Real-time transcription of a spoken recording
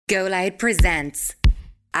E08 presents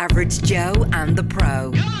Average Joe and the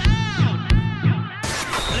Pro. And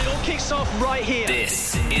it all kicks off right here.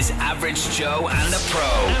 This is Average Joe and the Pro.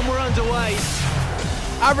 And we're underway.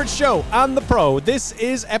 Average Joe and the Pro. This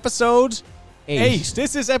is episode 8.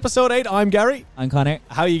 This is episode 8. I'm Gary. I'm Connor.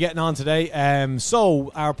 How are you getting on today?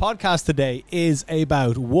 So our podcast today is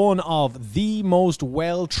about one of the most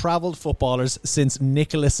well-travelled footballers since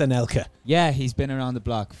Nicolas Anelka. Yeah, he's been around the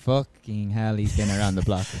block. Fucking hell, he's been around the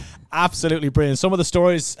block. Absolutely brilliant. Some of the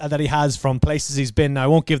stories that he has from places he's been, I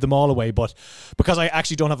won't give them all away, but because I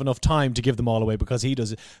actually don't have enough time to give them all away, because he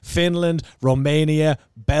does it. Finland, Romania,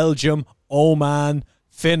 Belgium, Oman,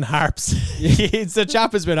 Finn Harps. The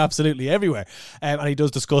chap has been absolutely everywhere. And he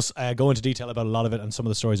does discuss, go into detail about a lot of it, and some of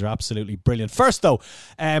the stories are absolutely brilliant. First, though,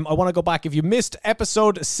 I want to go back. If you missed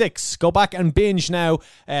episode 6, go back and binge now.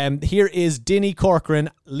 Here is Dinny Corcoran,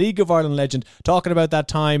 League of Ireland legend, talking about that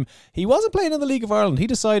time. He wasn't playing in the League of Ireland. He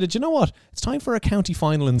decided, you know what? It's time for a county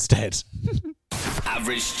final instead.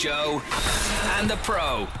 Average Joe and the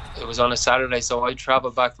Pro. It was on a Saturday, so I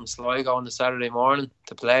travelled back from Sligo on the Saturday morning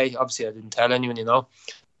to play. Obviously, I didn't tell anyone,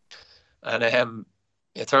 And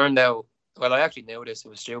it turned out, well, I actually knew this, it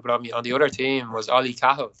was stupid on me. On the other team was Ollie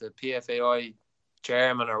Cahill, the PFAI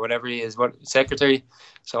chairman or whatever he is, secretary.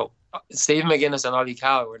 So Stephen McGuinness and Ollie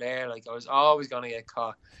Cahill were there. Like, I was always going to get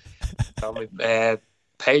caught. So my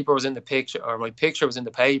paper was in the picture, or my picture was in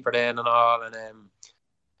the paper then and all, and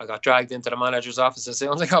I got dragged into the manager's office as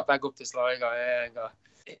soon as I got back up to Sligo.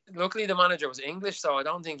 Luckily, the manager was English, so I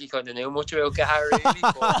don't think he kind of knew much about Gary, really.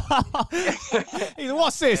 But,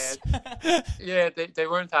 What's this? Yeah, they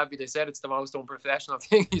weren't happy. They said it's the most unprofessional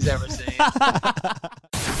thing he's ever seen.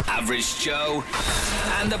 Average Joe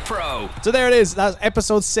and the Pro. So there it is. That's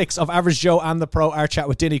episode 6 of Average Joe and the Pro, our chat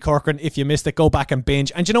with Dinny Corcoran. If you missed it, go back and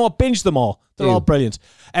binge. And you know what? Binge them all. They're all brilliant.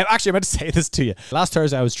 Actually, I meant to say this to you. Last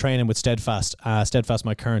Thursday, I was training with Steadfast. Steadfast,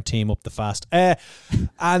 my current team, up the fast.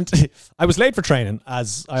 And I was late for training,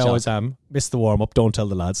 as I always am. Missed the warm-up. Don't tell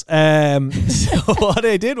the lads. So what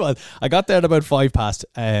I did was, I got there at about 5 past.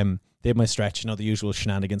 Did my stretch, the usual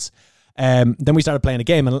shenanigans. Then we started playing a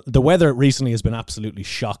game, and the weather recently has been absolutely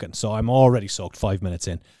shocking, so I'm already soaked 5 minutes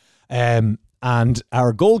in. And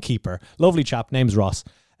our goalkeeper, lovely chap, name's Ross,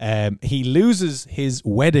 he loses his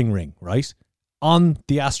wedding ring, right, on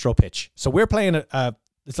the Astro pitch. So we're playing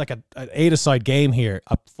it's like an 8-a-side game here,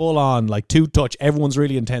 a full-on, like, 2-touch, everyone's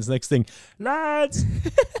really intense. Next thing, lads,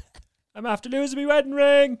 I'm after losing my wedding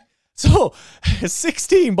ring. So,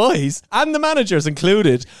 16 boys, and the managers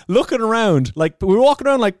included, looking around, like, we were walking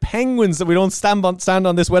around like penguins that we don't stand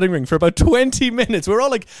on this wedding ring for about 20 minutes. We were all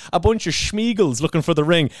like a bunch of schmeagles looking for the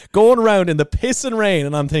ring, going around in the piss and rain,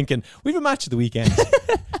 and I'm thinking, we have a match of the weekend.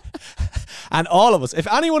 And all of us,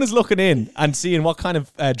 if anyone is looking in and seeing what kind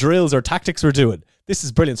of drills or tactics we're doing, this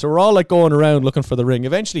is brilliant. So we're all like going around looking for the ring.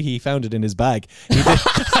 Eventually he found it in his bag. He did,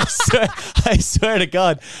 I swear to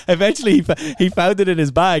God. Eventually he found it in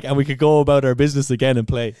his bag, and we could go about our business again and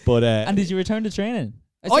play. But and did you return to training?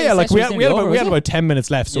 Oh yeah, like we had about 10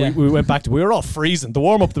 minutes left, so we went back to, we were all freezing. The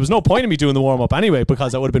warm-up, there was no point in me doing the warm-up anyway,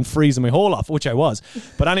 because I would have been freezing my whole off, which I was.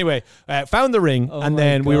 But anyway, found the ring, and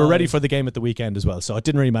then we were ready for the game at the weekend as well, so it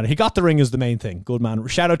didn't really matter. He got the ring is the main thing. Good man.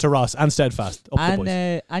 Shout out to Ross and Steadfast. Up the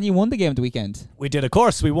boys. And you won the game at the weekend. We did, of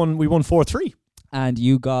course. We won 4-3. And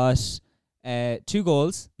you got 2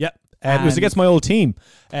 goals. Yep. It was against my old team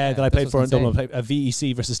that I played for in Dublin. I played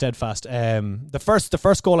VEC versus Steadfast. The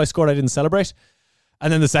first goal I scored, I didn't celebrate.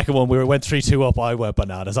 And then the second one, we went 3-2 up. I went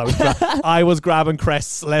bananas. I was grabbing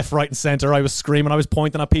crests left, right, and centre. I was screaming. I was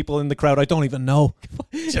pointing at people in the crowd. I don't even know.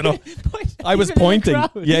 I was pointing.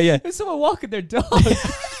 Yeah. There's someone walking their dog.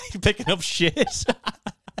 Picking up shit.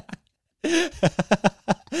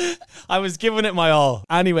 I was giving it my all.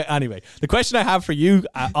 Anyway, the question I have for you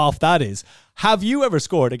off that is, have you ever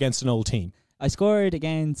scored against an old team? I scored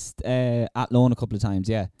against Athlone a couple of times,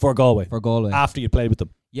 yeah. For Galway? For Galway. After you played with them?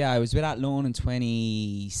 Yeah, I was with Athlone in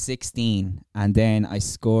 2016, and then I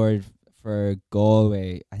scored for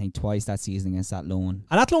Galway, I think, twice that season against Athlone.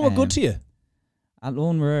 And Athlone were good to you?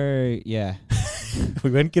 Athlone were, yeah.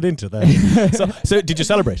 We won't get into that. So did you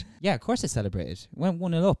celebrate? Yeah, of course I celebrated. Went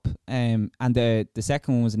 1-0 up. And the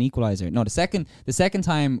second one was an equaliser. No, the second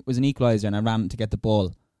time was an equaliser, and I ran to get the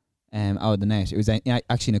ball out of the net. It was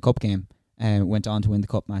actually in a cup game. Went on to win the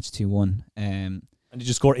cup match 2-1. And did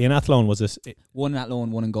you score in Athlone? Was this 1 in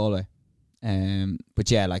Athlone, 1 in Galway? But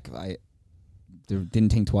yeah, like I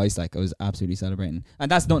didn't think twice. Like I was absolutely celebrating, and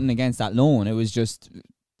that's nothing against Athlone. It was just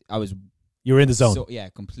you were in the zone. So yeah,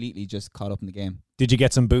 completely just caught up in the game. Did you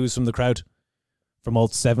get some boos from the crowd? From all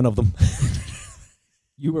 7 of them?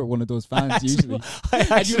 You were one of those fans usually.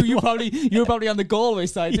 I You were probably on the Galway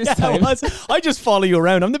side this Yeah, time. I just follow you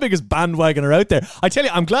around. I'm the biggest bandwagoner out there. I tell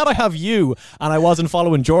you, I'm glad I have you and I wasn't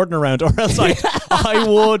following Jordan around, or else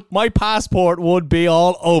my passport would be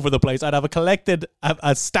all over the place. I'd have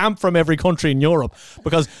a stamp from every country in Europe,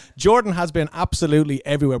 because Jordan has been absolutely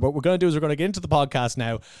everywhere. What we're going to do is we're going to get into the podcast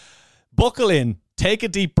now. Buckle in, take a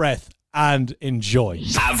deep breath, and enjoy.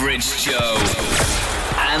 Average Joe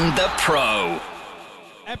and the Pro.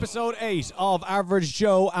 Episode 8 of Average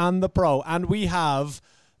Joe and the Pro, and we have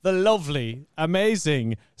the lovely,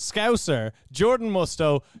 amazing Scouser, Jordan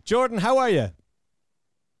Mustoe. Jordan, how are you?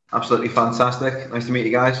 Absolutely fantastic. Nice to meet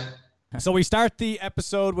you guys. So we start the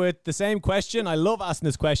episode with the same question. I love asking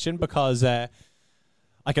this question because I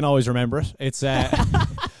can always remember it. It's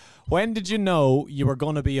when did you know you were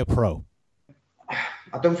going to be a pro?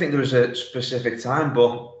 I don't think there was a specific time,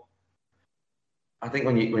 but I think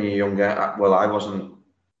when you're younger, well, I wasn't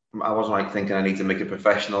like thinking I need to make it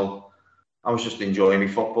professional. I was just enjoying my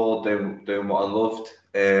football, doing what I loved.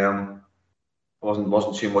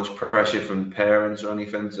 Wasn't too much pressure from parents or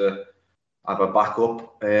anything to have a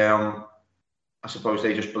backup. I suppose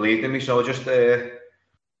they just believed in me, so I just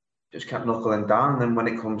kept knuckling down. And then when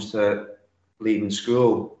it comes to leaving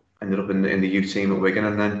school, ended up in the youth team at Wigan,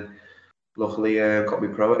 and then luckily got me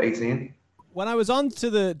pro at 18. When I was on to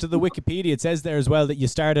the Wikipedia, it says there as well that you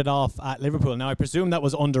started off at Liverpool. Now, I presume that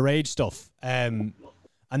was underage stuff, and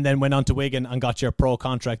then went on to Wigan and got your pro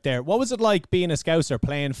contract there. What was it like being a Scouser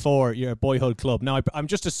playing for your boyhood club? Now, I'm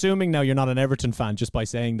just assuming now you're not an Everton fan just by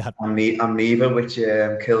saying that. I'm neither, which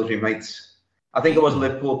kills me, mates. I think it was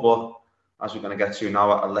Liverpool, but as we're going to get to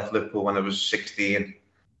now, I left Liverpool when I was 16.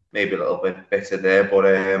 Maybe a little bit bitter there, but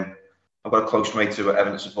I've got a close mate to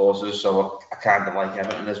Everton supporters, so I kind of like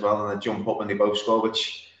Everton as well, and they jump up when they both score,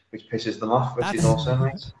 which pisses them off, which is also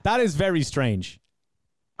nice. That is very strange.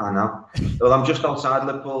 I know. Well, I'm just outside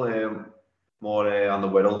Liverpool, more on the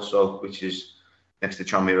Wirral, so which is next to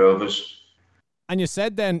Tranmere Rovers. And you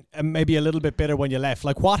said then maybe a little bit bitter when you left.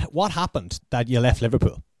 Like what happened that you left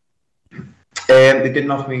Liverpool? They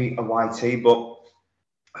didn't offer me a YT, but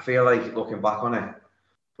I feel like looking back on it,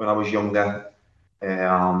 when I was younger,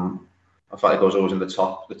 I felt like I was always in the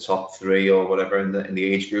top three or whatever in the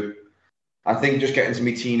age group. I think just getting to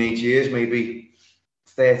my teenage years, maybe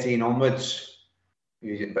 13 onwards,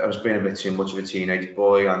 I was being a bit too much of a teenage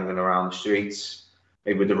boy, hanging around the streets,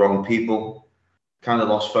 maybe with the wrong people. Kind of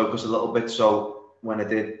lost focus a little bit. So when I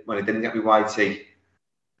didn't get my YT,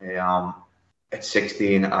 at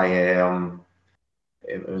 16, it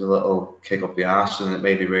was a little kick up the arse, and it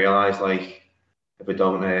made me realise, like, if I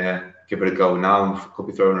don't give it a go now, I could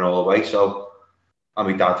be throwing it all away. So, and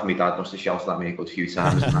my dad must have shouted at me a good few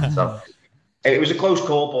times. And that. So it was a close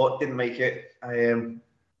call, but didn't make it. And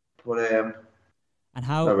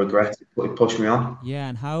how? I regret it, but it pushed me on. Yeah,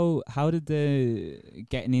 and how did the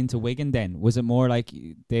getting into Wigan then? Was it more like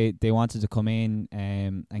they wanted to come in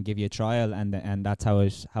and give you a trial, and that's how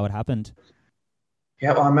it happened?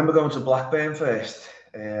 Yeah, well, I remember going to Blackburn first.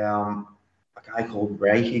 A guy called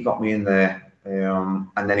Ray, he got me in there.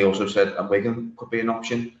 And then he also said that Wigan could be an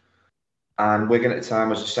option. And Wigan at the time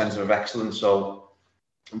was a centre of excellence, so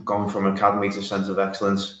I'm going from academy to centre of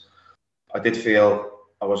excellence. I did feel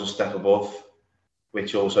I was a step above,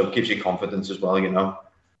 which also gives you confidence as well, you know.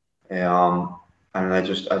 And I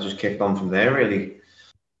just kicked on from there. Really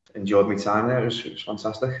enjoyed my time there. It was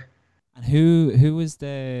fantastic. And who was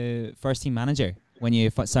the first team manager when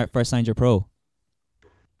you first signed your pro?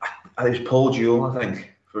 It was Paul Jewell, I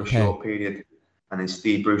think, for a short period, and then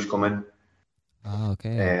Steve Bruce coming. Oh,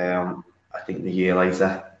 okay. I think the year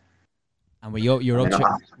later. And were you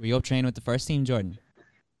up training with the first team, Jordan?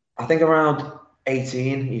 I think around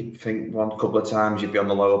 18, you'd think one couple of times you'd be on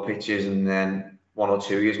the lower pitches, and then 1 or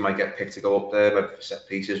 2 years might get picked to go up there, maybe for set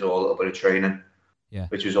pieces or a little bit of training,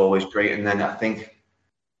 which was always great. And then I think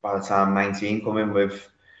by the time 19 come in with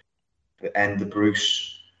the end of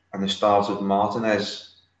Bruce and the start of Martinez,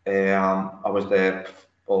 I was there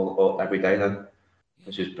all every day then,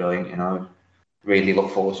 which is brilliant. You know, really look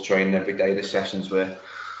forward to training every day. The sessions were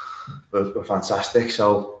fantastic.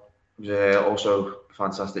 So it was also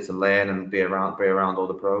fantastic to learn and be around all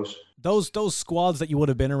the pros. Those squads that you would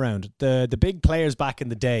have been around, the big players back in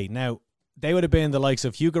the day. Now they would have been the likes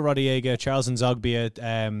of Hugo Rodallega, Charles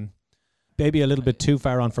Nzogbia, maybe a little bit too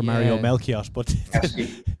far on for Mario Melchiot, but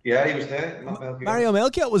yeah, he was there. Mario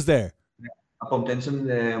Melchiot was there. I bumped into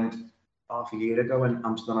him half a year ago in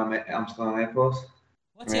Amsterdam Airport.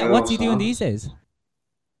 What's he doing these days?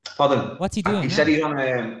 Pardon? What's he doing? He said he's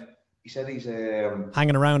on. He said he's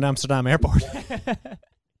hanging around Amsterdam Airport.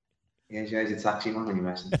 Yeah, he's a taxi man when you're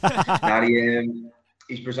messing. Now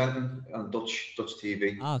He's presenting on Dutch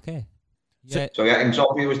TV. Ah, okay. Yeah. So yeah, and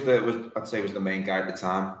Zombie was the main guy at the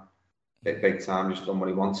time. Big time, just done what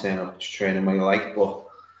he wants, and just training when he liked. But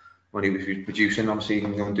when he was producing, obviously he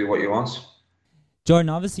can go and do what he wants. Jordan,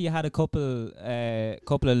 obviously you had a couple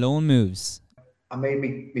of loan moves. I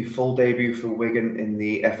made my full debut for Wigan in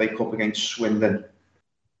the FA Cup against Swindon,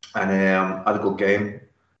 and had a good game.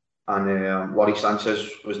 And Wally Sanchez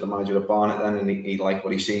was the manager of Barnet then, and he liked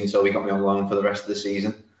what he'd seen, so he got me on loan for the rest of the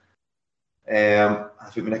season. I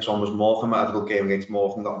think my next one was Morecambe. I had a good game against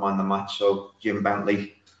Morecambe, got man of the match. So Jim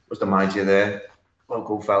Bentley was the manager there,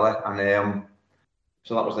 local fella, and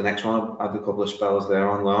so that was the next one. I had a couple of spells there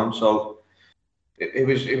on loan, so it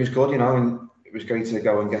was good, you know, and it was great to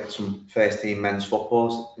go and get some first team men's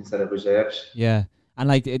footballs instead of reserves. Yeah, and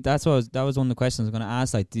like that was one of the questions I was going to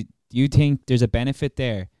ask. Like, do you think there's a benefit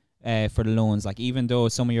there for the loans? Like, even though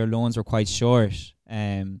some of your loans were quite short,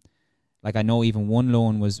 like I know even one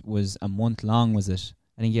loan was a month long. Was it?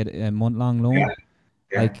 I think you had a month long loan.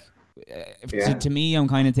 Yeah. Like, to me, I'm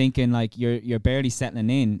kind of thinking like you're barely settling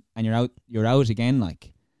in, and you're out again.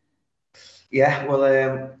 Like, yeah,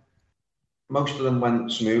 well, most of them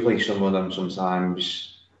went smoothly. Some of them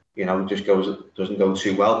sometimes, you know, doesn't go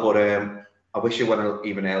too well. But I wish it went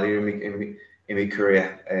even earlier in my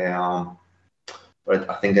career. But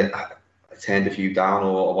I think I turned a few down,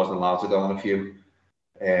 or I wasn't allowed to go on a few.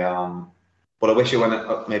 But I wish it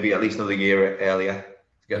went maybe at least another year earlier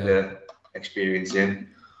to get the experience in.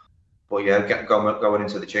 But yeah, going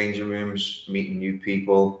into the changing rooms, meeting new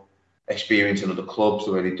people, experiencing other clubs,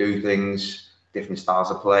 the way they do things, different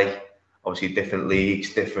styles of play, obviously different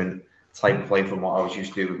leagues, different type of play from what I was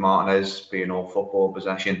used to with Martinez, being all football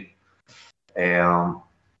possession.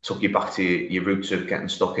 Took you back to your roots of getting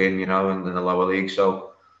stuck in, you know, in the lower league.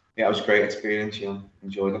 So yeah, it was a great experience, you know,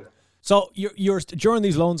 enjoyed it. So you're during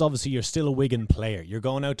these loans, obviously you're still a Wigan player. You're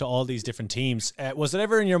going out to all these different teams. Was it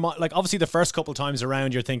ever in your mind, like obviously the first couple times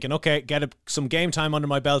around, you're thinking, okay, get some game time under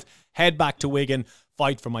my belt, head back to Wigan,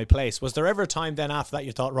 fight for my place. Was there ever a time then after that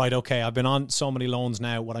you thought, right, okay, I've been on so many loans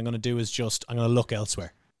now, what I'm going to do is I'm going to look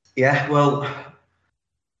elsewhere? Yeah, well,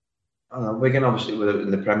 I don't know, Wigan obviously were in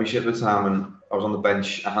the Premiership at the time, and I was on the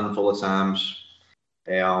bench a handful of times,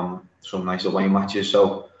 some nice away matches,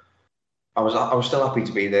 so I was still happy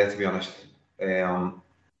to be there, to be honest. I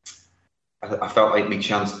felt like my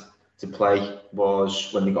chance to play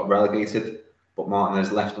was when they got relegated, but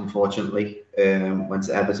Martinez left, unfortunately, went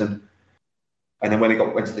to Everton. And then when he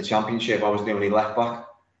went to the Championship, I was the only left back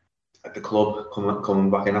at the club coming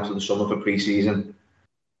back in after the summer for pre-season.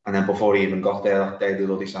 And then before he even got there that day, they'd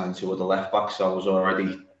already signed two other left backs, so I was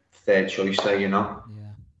already third choice there, you know.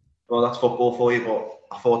 Yeah. Well, that's football for you, but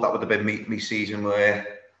I thought that would have been my season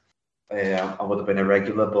where I would have been a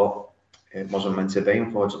regular, but it wasn't meant to be,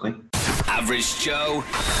 unfortunately. Average Joe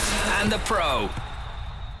and the Pro.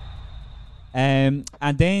 And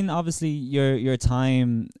then obviously your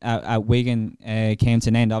time at Wigan came to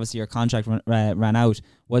an end. Obviously your contract ran out.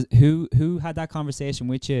 Who had that conversation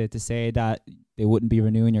with you to say that they wouldn't be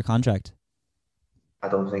renewing your contract? I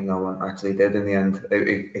don't think no one actually did in the end.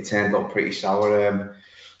 It turned out pretty sour.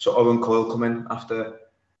 So Owen Coyle come in after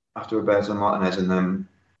Roberto Martinez, and then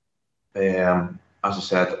as I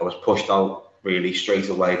said, I was pushed out really straight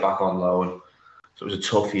away back on loan. So it was a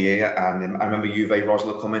tough year, and I remember Uwe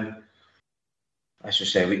Rosler coming. Let's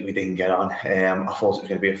just say we didn't get on. I thought it was going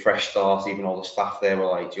to be a fresh start. Even all the staff there were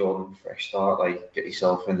like, Jordan, fresh start, like get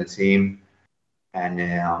yourself in the team. And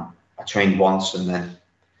I trained once, and then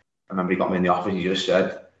I remember he got me in the office. He just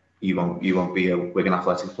said, "You won't be a Wigan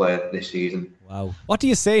Athletic player this season." Wow. What do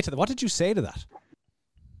you say to that? What did you say to that?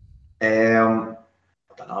 I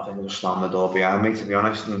don't know. I think I just slammed the door behind me, to be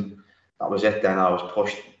honest, and that was it. Then I was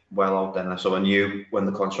pushed well out. Then so I knew when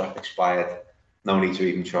the contract expired, no need to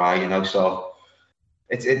even try, you know. So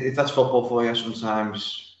it's that's football for you.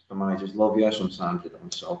 Sometimes the managers love you, sometimes they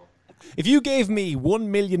don't. So if you gave me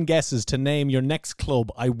 1 million guesses to name your next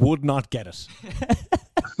club, I would not get it.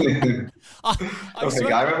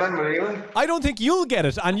 I remember, really. I don't think you'll get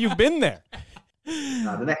it, and you've been there.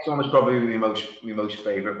 No, the next one was probably my most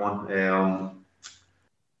favourite one.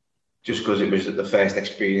 Just because it was the first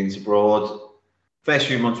experience abroad. First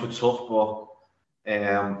few months were tough, but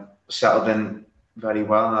settled in very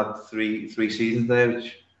well. I had three seasons there.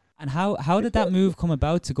 And how did that move come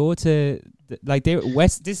about to go to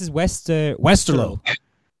This is Westerlo.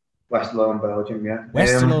 Westerlo in Belgium, yeah.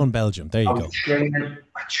 Westerlo in Belgium. There you go. I was training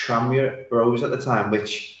at Tranmere Rose at the time,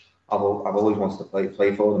 which I've always wanted to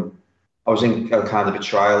play for them. I was in kind of a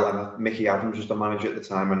trial, and Mickey Adams was the manager at the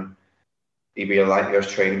time, and he realised I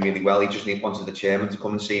was training really well. He just wanted the chairman to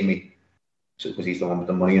come and see me. because he's the one with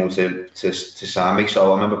the money, to sign me.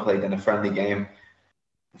 So I remember playing in a friendly game.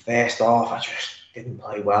 First off, I just didn't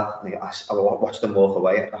play well. I watched them walk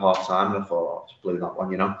away at the half time, and I thought, I just blew that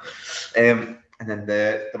one, And then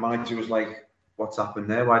the manager was like, "What's happened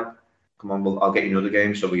there? Why? Come on, I'll get you another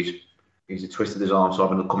game." So he's twisted his arm, so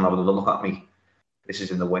I'm going to come and have another look at me. This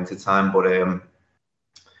is in the winter time, but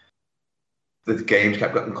the games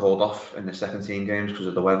kept getting called off in the second team games because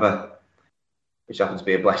of the weather, which happened to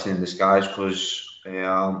be a blessing in disguise because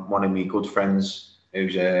one of my good friends, who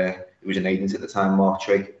was an agent at the time, Mark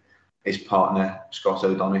Trigg, his partner, Scott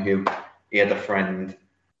O'Donoghue, he had a friend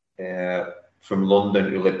from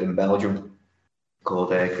London who lived in Belgium called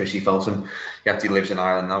Chrissy Felton. He actually lives in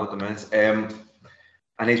Ireland now at the minute.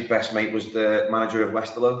 And his best mate was the manager of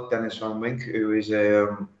Westerlo, Dennis Van Wink, who is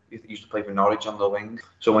he used to play for Norwich on the wing.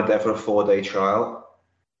 So I went there for a 4-day trial.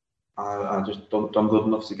 I just done good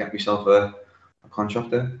enough to get myself a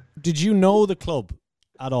contract there. Did you know the club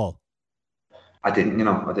at all? I didn't,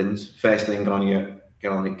 I didn't. First thing,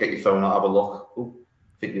 get your phone out, have a look. Ooh,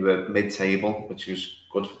 I think they were mid-table, which was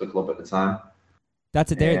good for the club at the time.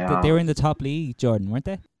 That's it. They were in the top league, Jordan, weren't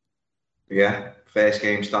they? Yeah, first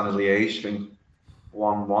game, Standard Liège, I think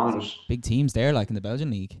 1-1. It was big teams there, like in the Belgian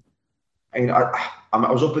league. I mean, I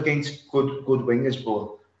was up against good wingers,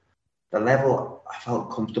 but the level I felt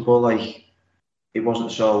comfortable. Like it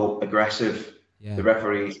wasn't so aggressive. Yeah. The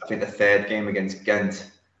referee, I think the third game against Ghent,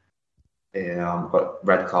 got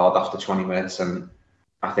red card after 20 minutes, and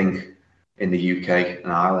I think in the UK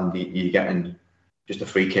and Ireland you're getting just a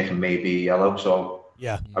free kick and maybe yellow. So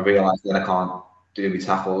yeah, I realised that I can't do my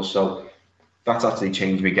tackles. So that's actually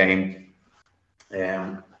changed my game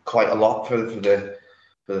quite a lot for the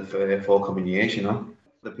forthcoming years.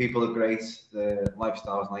 The people are great. The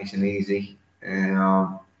lifestyle is nice and easy.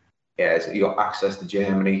 So you got access to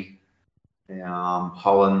Germany,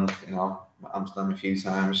 Holland. Amsterdam a few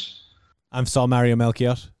times. I saw Mario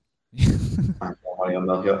Melchiot.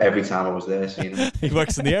 Every time I was there, he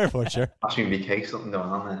works in the airport, sure. That's been my case, something going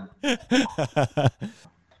on there.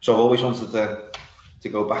 So I've always wanted to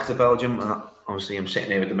go back to Belgium, and obviously I'm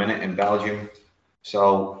sitting here at the minute in Belgium.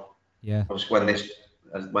 So yeah, when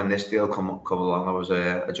this deal come along,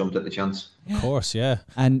 I jumped at the chance. Of course, yeah.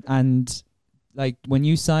 And like when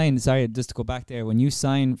you signed, sorry, just to go back there, when you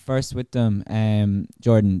signed first with them,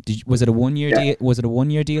 Jordan, was it a 1 year deal? Was it a 1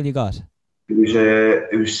 year deal you got?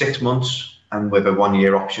 It was 6 months and with a 1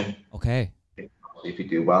 year option. Okay. If you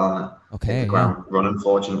do well on it. Okay. The ground running,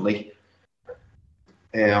 fortunately.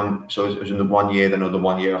 So it was in the 1 year, then another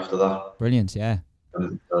 1 year after that. Brilliant, yeah.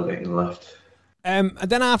 And getting left. And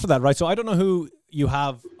then after that, right? So I don't know who you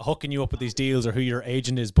have hooking you up with these deals or who your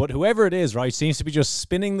agent is, but whoever it is, right, seems to be just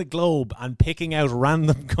spinning the globe and picking out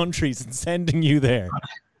random countries and sending you there.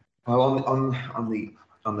 Well, on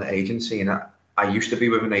the agency, and I used to be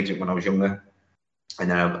with an agent when I was younger, and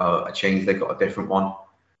then I changed. They got a different one,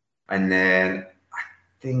 and then I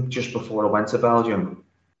think just before I went to Belgium,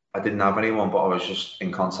 I didn't have anyone, but I was just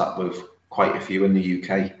in contact with quite a few in the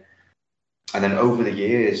UK, and then over the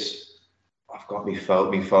years, I've got my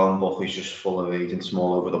phone book is just full of agents from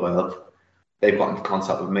all over the world. They've got in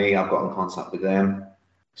contact with me. I've got in contact with them.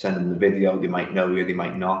 Send them the video. They might know you. They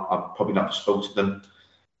might not. I've probably not spoke to them.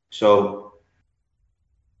 So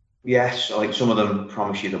yes, like some of them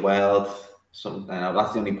promise you the world.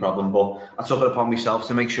 That's the only problem. But I took it upon myself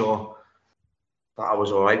to make sure that I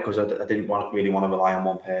was all right, because I didn't really want to rely on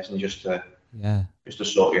one person just to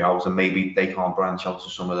sort you out. And maybe they can't branch out to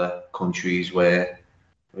some of the countries with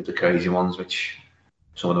the crazy ones, which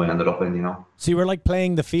some of them ended up in, So you were like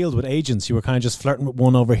playing the field with agents. You were kind of just flirting with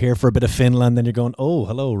one over here for a bit of Finland, then you're going, oh,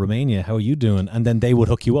 hello, Romania, how are you doing? And then they would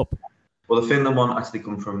hook you up. Well, the Finland one actually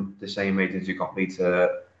come from the same agents who got me to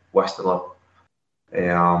Westerlo.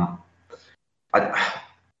 I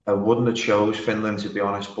wouldn't have chose Finland, to be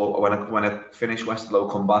honest, but when I finished Westerlo,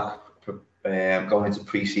 come back, going into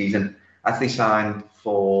pre-season, I actually signed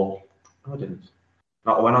for, no I didn't.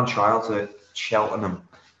 No, I went on trial to Cheltenham,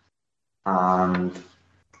 and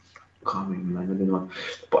I can't even remember the one,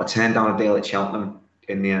 but I turned down a deal at Cheltenham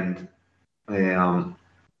in the end.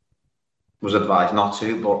 Was advised not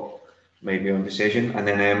to, but made my own decision. And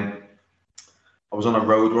then I was on a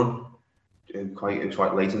road run. It was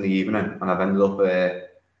quite late in the evening, and I've ended up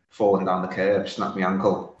falling down the curb, snapped my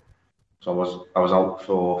ankle. So I was out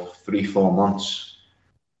for 3-4 months,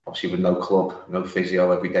 obviously with no club, no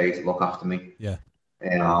physio every day to look after me. Yeah.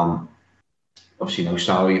 Obviously no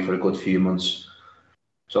salary for a good few months.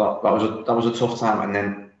 So that was a tough time. And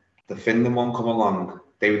then the Finland one come along.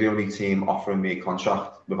 They were the only team offering me a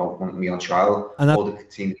contract without wanting me on trial. And all the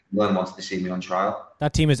team in Finland wanted to see me on trial.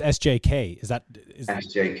 That team is SJK. Is that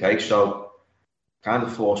SJK? So kind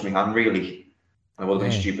of forced my hand really. I would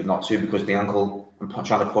have been stupid not to, because the ankle, I'm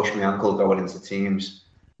trying to push my ankle going into teams,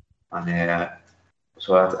 and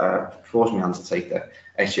so I forced my hand to take the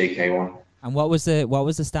SJK one. And what was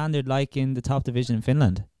the standard like in the top division in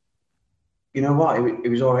Finland? You know what? It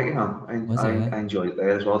was all right. You know, I enjoyed it there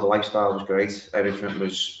as well. The lifestyle was great. Everything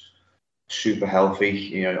was super healthy.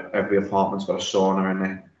 You know, every apartment's got a sauna in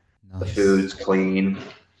it. Nice. The food's clean.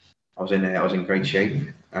 I was in great shape,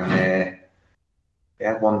 and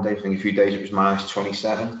one day, I think a few days, it was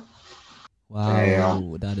 -27.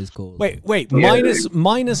 Wow, that is cool. Wait,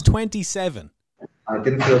 minus 27. I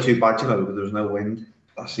didn't feel too bad, you know, because there was no wind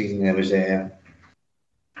that season. It was a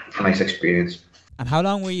nice experience. And how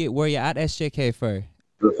long were you at SJK for?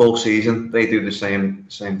 The full season. They do the same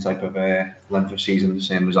type of length of season, the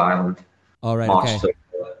same as Ireland. All right, March to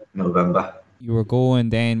November. You were going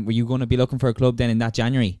then. Were you going to be looking for a club then in that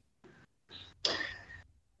January?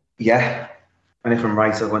 Yeah. And if I'm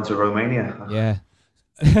right, I went to Romania. Yeah.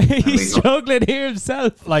 He's struggling here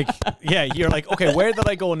himself. Like, yeah, you're like, okay, where did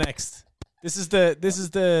I go next? This is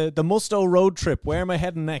the Mustoe road trip. Where am I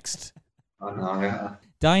heading next? I know, yeah.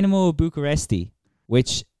 Dynamo Bucharesti,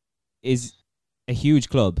 which is a huge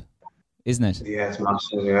club, isn't it? Yeah, it's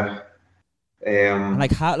massive. Yeah.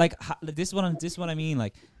 This is what I mean.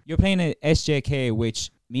 Like, you're playing at SJK,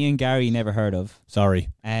 which me and Gary never heard of. Sorry.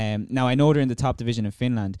 Now I know they're in the top division in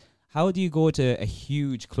Finland. How do you go to a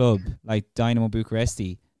huge club like Dynamo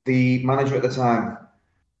Bucharesti? The manager at the time,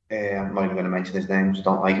 I'm not even going to mention his name, so I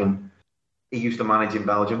don't like him. He used to manage in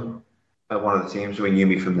Belgium at one of the teams, so he knew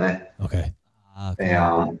me from there. Okay.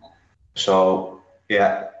 So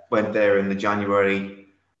yeah, went there in the January.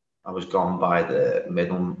 I was gone by the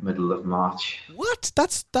middle of March. What?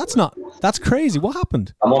 That's crazy. What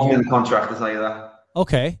happened? I'm off in the contract, to tell you that.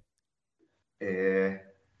 Okay.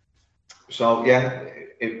 So yeah,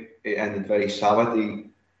 it ended very sour.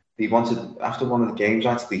 They wanted, after one of the games,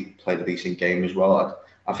 I actually played a decent game as well.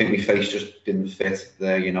 I think my face just didn't fit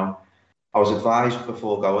there, you know. I was advised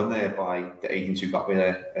before going there by the agent who got me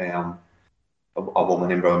there, a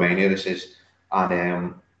woman in Romania, this is,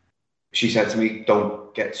 and she said to me,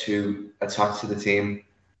 don't get too attached to the team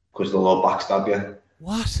because they'll all backstab you.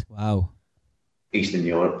 What? Wow. Eastern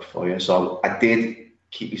Europe for you. So I did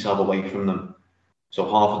keep myself away from them. So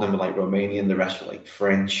half of them were like Romanian, the rest were like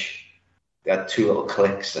French. They had two little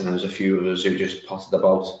cliques, and there was a few of us who just potted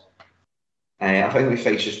about. I think my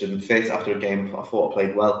face just didn't fit after a game. I thought I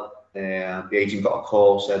played well. The agent got a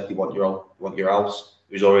call, said, "Do you want your house?"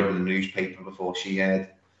 It was already in the newspaper before she heard.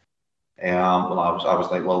 Well, I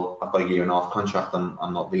was like, well, I've got a 1.5-year contract.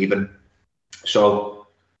 I'm not leaving. So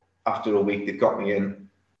after a week, they've got me in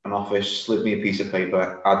an office, slid me a piece of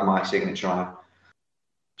paper, had my signature on it.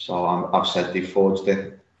 So I've said they forged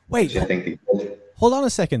it. Wait, I think they did. Hold on a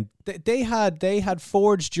second. They had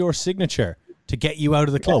forged your signature to get you out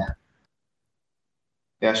of the club.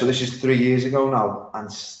 Yeah. So this is 3 years ago now, and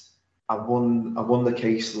I won the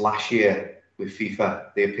case last year with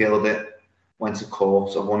FIFA. They appealed it, went to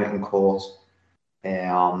court. I won it in court,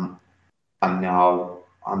 and now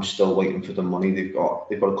I'm still waiting for the money. They've got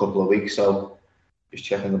a couple of weeks, so just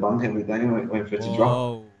checking the bank every day, waiting for it to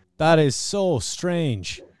drop. That is so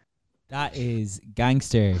strange. That is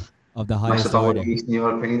gangster of the highest order. Eastern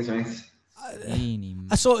Europeans, mate.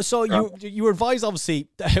 So you were advised, obviously,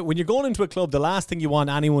 when you're going into a club, the last thing you want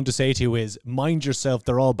anyone to say to you is, mind yourself,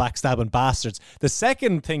 they're all backstabbing bastards. The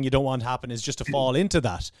second thing you don't want to happen is just to fall into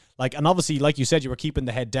that. Like, and obviously, like you said, you were keeping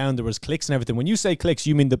the head down, there was cliques and everything. When you say cliques,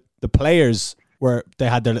 you mean the players they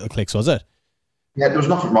had their little cliques, was it? Yeah, there was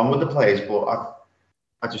nothing wrong with the players, but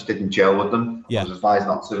I just didn't gel with them. Yeah. I was advised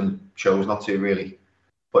not to and chose not to, really.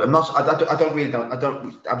 But I'm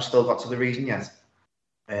still got to the reason yet.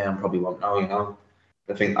 Probably won't now, you know.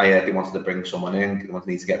 I think they wanted to bring someone in.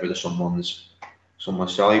 They need to get rid of someone's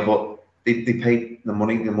salary, but they paid the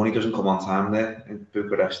money. The money doesn't come on time there in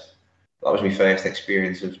Bucharest. That was my first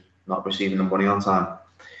experience of not receiving the money on time.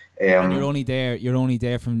 And you're only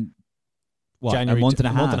there from what, January, a month and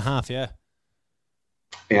a half, yeah.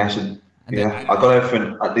 Yeah, so I got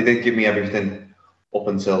everything. They did give me everything up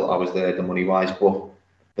until I was there, the money wise. But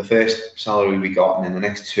the first salary we got, and then the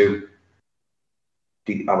next two,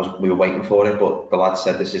 we were waiting for it. But the lad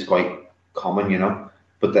said this is quite common, you know.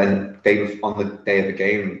 But then on the day of the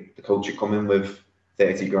game, the coach would come in with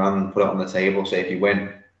 30 grand, put it on the table, say if you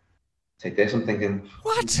win, take this. I'm thinking,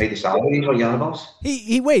 what? Pay the salary, what are you on about?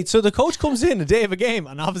 Wait, so the coach comes in the day of a game,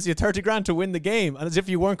 and obviously a 30 grand to win the game, and as if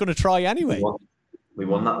you weren't going to try anyway. We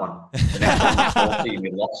won that one. The next one, 14,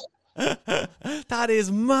 we lost. That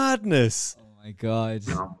is madness. Oh my God.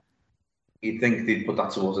 No. you'd think they'd put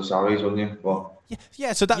that towards the salaries, wouldn't you? But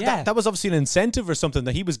Yeah, so that was obviously an incentive or something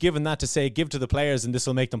that he was given that to say, give to the players and this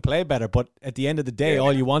will make them play better. But at the end of the day,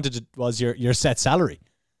 all you wanted was your set salary.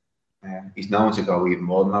 he's known to go even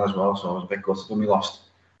more than that as well, so I was a bit gutted when we lost.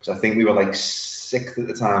 Because I think we were like 6th at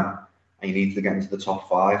the time, and you needed to get into the top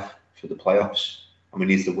 5 for the playoffs. And we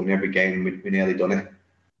needed to win every game, and we nearly done it.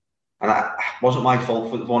 And it wasn't my fault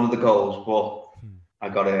for one of the goals, but I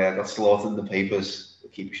got slaughtered in the papers. The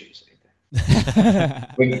keeper should have saved it.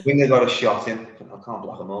 when they got a shot in, I can't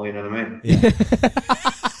block them all, you know what I mean? Yeah.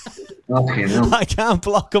 Okay, no. I can't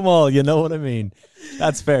block them all, you know what I mean?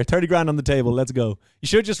 That's fair. 30 grand on the table, let's go. You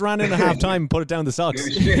should have just ran in at half time and put it down the socks.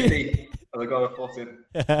 It was 50, and I got a foot in.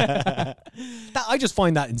 I just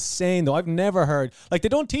find that insane, though. I've never heard... Like, they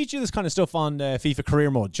don't teach you this kind of stuff on FIFA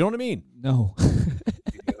career mode. Do you know what I mean? No.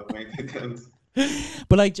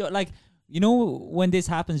 But like you know, when this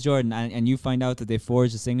happens, Jordan, and you find out that they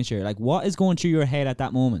forged a signature, like what is going through your head at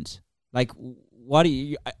that moment? Like, what are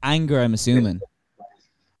you... Anger, I'm assuming.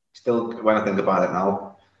 Still, when I think about it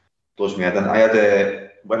now, does me head in. I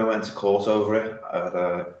had when I went to court over it,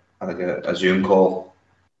 I had a Zoom call,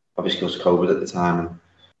 obviously because of COVID at the time, and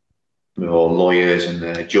with all lawyers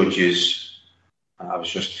and judges. And I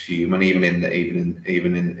was just fuming, even in the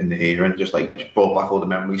hearing, just brought back all the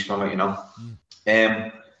memories from it, you know.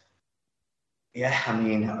 Yeah, I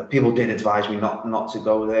mean, people did advise me not to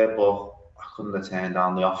go there, but I couldn't have turned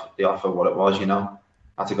down the offer what it was, you know.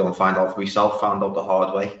 I had to go and find out for myself, found out the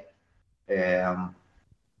hard way.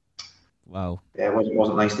 Wow. Yeah, it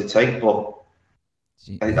wasn't nice to take, but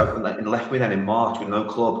it left me then in March with no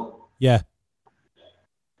club. Yeah.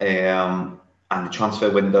 And the transfer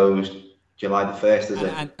window's July the 1st, is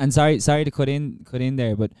it? And sorry to cut in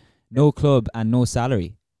there, but no club and no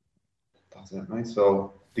salary. That's it, mate.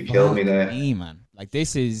 So they killed me there. Hey, man. Like,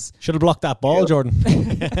 this is... Should have blocked that ball, Jordan. Should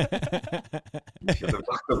have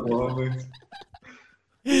blocked the ball, mate.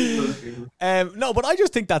 No, but I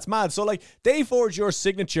just think that's mad. So like, they forge your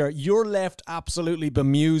signature, you're left absolutely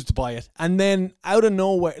bemused by it, and then out of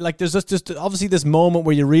nowhere, like, there's just obviously this moment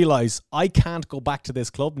where you realize I can't go back to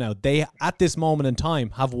this club now. They, at this moment in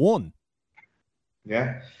time, have won.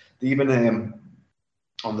 Yeah, even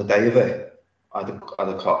on the day of it, I had a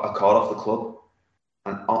card off the club,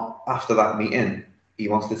 and after that meeting, he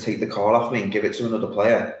wants to take the card off me and give it to another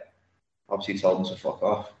player. Obviously, told him to fuck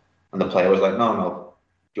off, and the player was like, "No,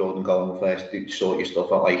 Jordan, go on first, sort your stuff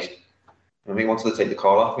out." Like, and he wanted to take the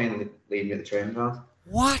card off me and leave me at the training ground.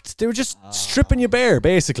 What? They were just stripping you bare,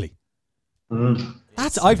 basically.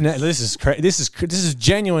 That's this is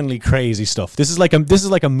genuinely crazy stuff. This is like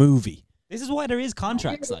a movie. This is why there is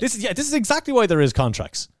contracts. Like. This is exactly why there is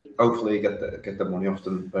contracts. Hopefully, get the money off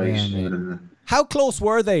them very soon. How close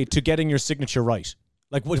were they to getting your signature right?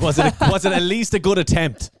 Like, was it at least a good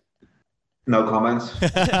attempt? No comments.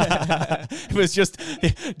 It was just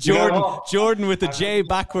Jordan with the J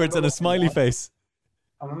backwards and a smiley face.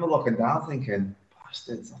 I remember looking down thinking,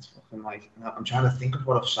 bastards, that's fucking like... I'm trying to think of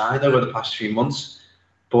what I've signed over the past few months.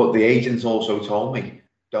 But the agents also told me,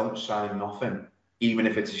 don't sign nothing, even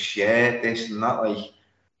if it's a share, this and that. Like,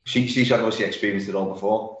 she had obviously experienced it all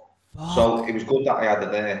before. Fuck. So it was good that I had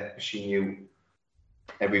it there. She knew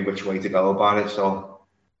every which way to go about it, so...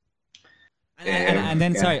 And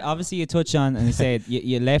then, sorry, obviously you touched on and you said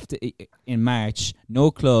you left in March,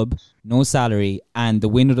 no club, no salary, and the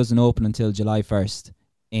window doesn't open until July 1st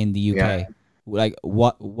in the UK. Yeah. Like,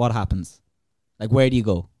 what happens? Like, where do you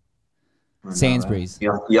go? Sainsbury's.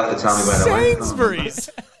 You have to tell me where I went.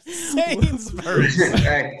 Sainsbury's. Sainsbury's.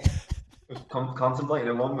 Hey, just contemplating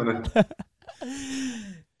in 1 minute.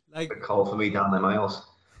 Like, a call for me down the miles.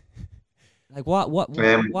 Like,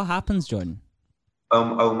 what happens, Jordan?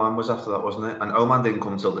 Oman was after that, wasn't it? And Oman didn't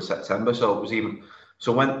come till the September, so it was even...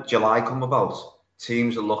 So when July come about,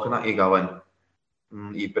 teams are looking at you going,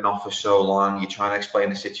 you've been off for so long, you're trying to explain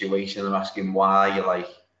the situation, they're asking why, you're like,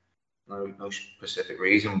 no specific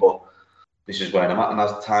reason, but this is where I'm at. And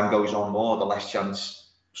as time goes on more, the less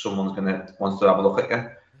chance someone's wants to have a look at you.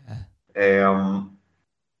 Yeah.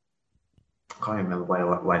 I can't remember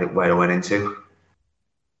where I went into,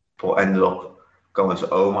 but ended up going to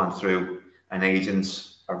Oman through an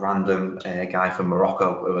agent, a random guy from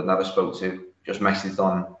Morocco who I'd never spoke to, just messaged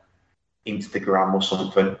on Instagram or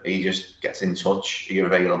something. He just gets in touch. Are you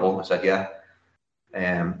available? I said, yeah.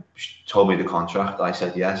 She told me the contract. I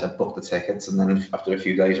said, yes. I booked the tickets, and then after a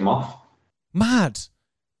few days, I'm off. Mad.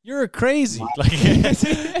 You're crazy. Like,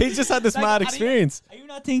 he just had this mad experience. Are you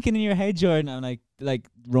not thinking in your head, Jordan, I'm like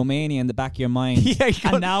Romania in the back of your mind? Yeah,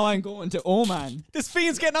 and now I'm going to Oman. This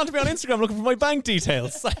fiend's getting on to me on Instagram looking for my bank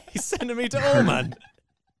details. He's sending me to Oman.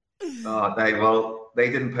 They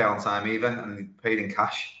didn't pay on time either, and they paid in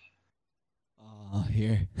cash. Oh,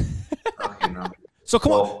 here. Fucking hell. So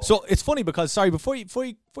come on. So it's funny because before you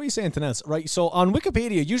say anything else, right? So on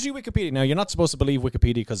Wikipedia, usually Wikipedia. Now you're not supposed to believe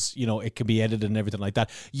Wikipedia because it can be edited and everything like that.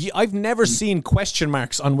 I've never seen question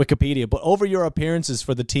marks on Wikipedia, but over your appearances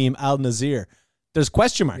for the team Al Nazir, there's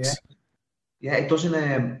question marks. Yeah, it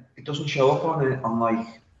doesn't show up on like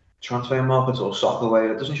transfer markets or soccer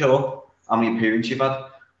where it doesn't show up how many appearances you've had.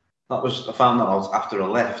 I found that out after I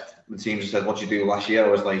left. The team just said, "What did you do last year?" I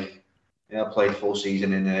was like, "Yeah, I played full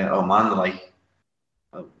season in Oman." They're like,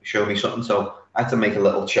 show me something. So I had to make a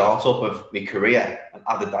little chart up of my career and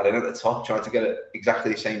added that in at the top, tried to get it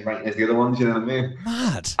exactly the same rating as the other ones, you know what I mean?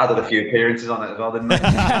 Mad. Added a few appearances on it as well, didn't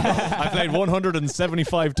I? I played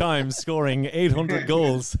 175 times, scoring 800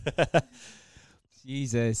 goals.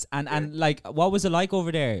 Jesus. And like, what was it like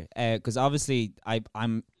over there? Because obviously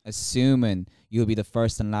I'm assuming you'll be the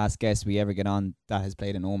first and last guest we ever get on that has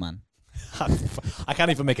played in Oman. I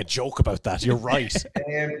can't even make a joke about that. You're right.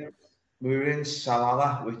 We were in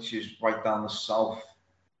Salalah, which is right down the south.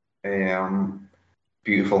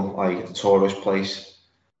 Beautiful, like a tourist place.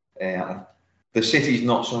 The city's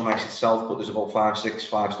not so nice itself, but there's about 5-6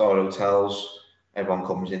 5-star hotels everyone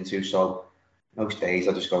comes into. So most days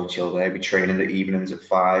I just go and chill there. We train in the evenings at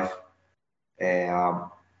 5.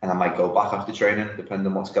 And I might go back after training, depending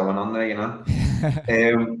on what's going on there,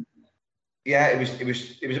 Yeah, it was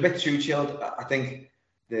a bit too chilled. I think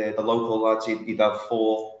the local lads, you'd have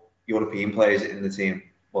 4 European players in the team.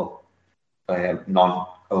 Well,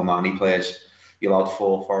 non-Omani players. You allowed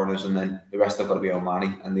 4 foreigners, and then the rest have got to be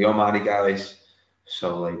Omani. And the Omani guys,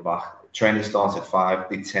 so laid back. Training starts at 5.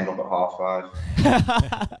 They turn up at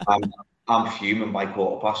 5:30. I'm fuming by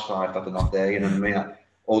 5:15 that they're not there. You know what I mean?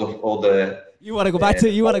 All the you want to go back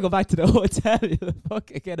to the hotel? You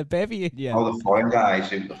fucking get a bevy in you. All the foreign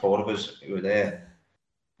guys, the 4 of us who were there,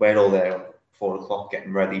 we're all there at 4 o'clock,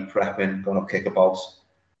 getting ready, prepping, going up kickabout.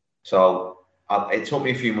 So it took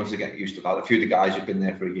me a few months to get used to that. A few of the guys who've been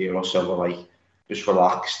there for a year or so were like, just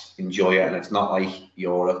relaxed, enjoy it, and it's not like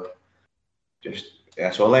Europe.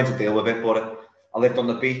 So I learned to deal with it. But I lived on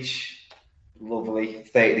the beach, lovely,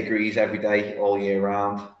 30 degrees every day, all year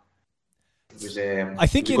round. It was I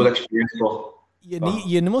think a good experience. But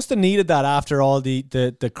you must have needed that after all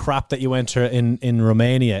the crap that you went through in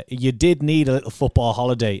Romania. You did need a little football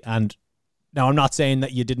holiday. And now I'm not saying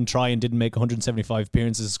that you didn't try and didn't make 175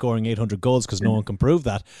 appearances, scoring 800 goals, because no one can prove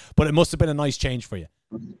that. But it must have been a nice change for you.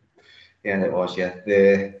 Yeah, it was. Yeah,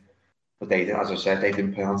 but they, as I said, they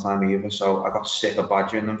didn't pay on time either. So I got sick of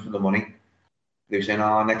badgering them for the money. They were saying,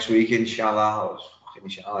 "Oh, next week, inshallah." I was fucking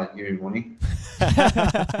inshallah, give me money.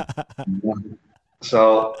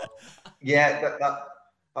 So yeah, that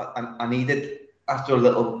I needed, after a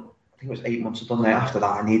little, I think it was 8 months I'd done there. After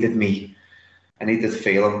that, I needed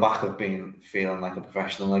feeling back of feeling like a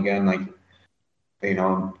professional again, like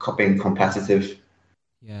being competitive.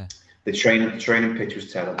 Yeah. The training pitch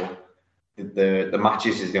was terrible. The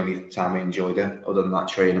matches is the only time I enjoyed it. Other than that,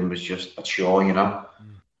 training was just a chore,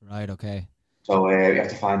 Right. Okay. So you have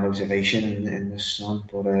to find motivation in the sun.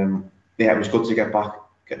 But it was good to get back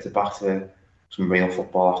to some real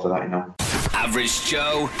football after that, Average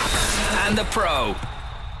Joe and the Pro.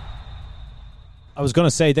 I was going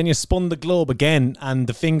to say, then you spun the globe again, and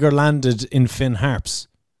the finger landed in Finn Harps.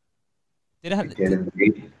 Did it have?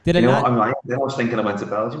 Did I was thinking I went to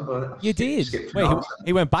Belgium, but you did. Wait,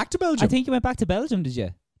 he went back to Belgium? I think you went back to Belgium, did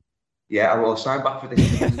you? Yeah, I will sign back for this.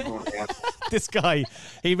 This guy,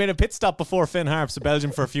 he made a pit stop before Finn Harps to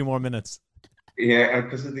Belgium for a few more minutes. Yeah,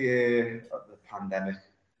 because of the pandemic,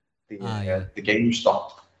 the game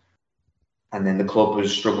stopped, and then the club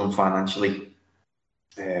was struggling financially.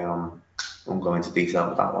 I won't go into detail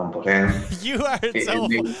with that one, but you are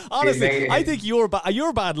honestly. I think you're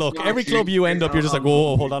bad luck. No, every club you end up, you're just like,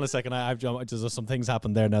 whoa, hold on a second. There's some things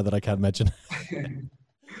happened there now that I can't mention.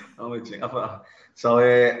 So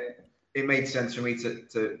it made sense for me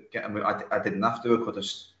to get him. I didn't have to. I could have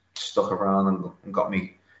stuck around and got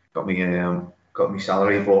me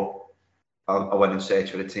salary, but I went and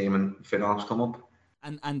searched for the team, and Finn Harps come up.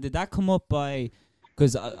 And did that come up by?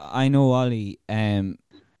 Because I know Ollie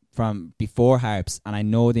from before Harps, and I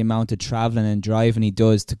know the amount of travelling and driving he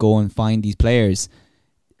does to go and find these players.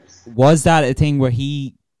 Was that a thing where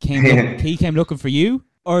he came looking for you,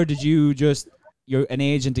 or did you just an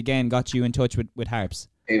agent again got you in touch with Harps?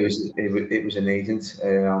 It was an agent.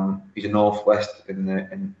 He's a Northwest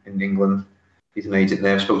in England. He's an agent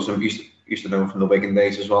there. I spoke to him. Used to know him from the Wigan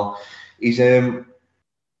days as well. He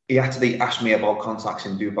actually asked me about contacts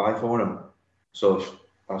in Dubai for him. So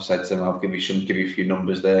I said to him, "I'll give you a few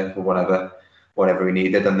numbers there for whatever." whatever he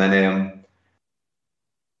needed. And then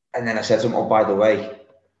I said to him, "Oh, by the way,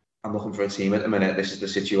 I'm looking for a team at the minute. This is the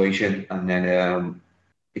situation." And then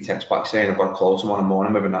he texts back saying, "I've got a call tomorrow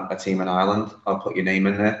morning with a team in Ireland. I'll put your name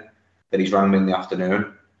in there." Then he's rang me in the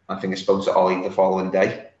afternoon. I think I spoke to Ollie the following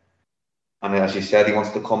day. And as you said, he wants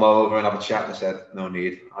to come over and have a chat. I said, "No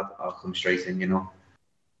need. I'll come straight in, you know."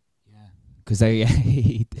 Yeah, because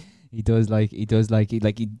he'd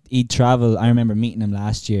travel. I remember meeting him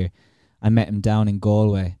last year. I met him down in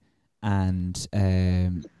Galway, and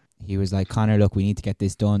he was like, "Connor, look, we need to get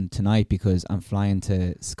this done tonight because I'm flying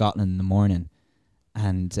to Scotland in the morning."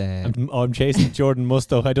 And I'm chasing Jordan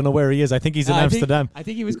Mustoe. I don't know where he is. I think he's in Amsterdam. I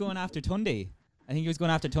think he was going after Tunde.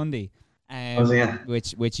 Yeah.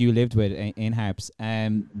 Which you lived with in Harps. So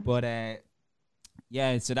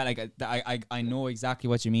that I know exactly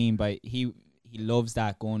what you mean by he loves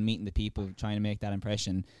that, going meeting the people, trying to make that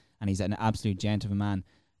impression, and he's an absolute gent of a man.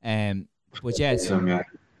 But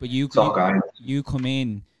you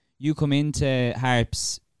come into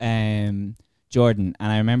Harps, Jordan,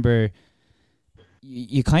 and I remember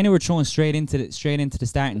you kind of were thrown straight into the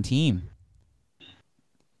starting team.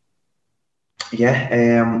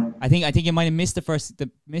 Yeah. I think you might have missed the first game.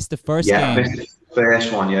 Yeah, I missed the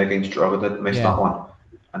first one. Yeah, against Drogheda, missed that one,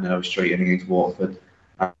 and then I was straight in against Watford.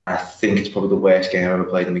 I think it's probably the worst game I've ever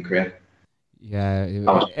played in my career. Yeah,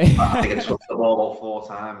 I think I touched the ball about 4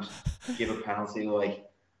 times, give a penalty. I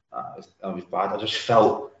was bad. I just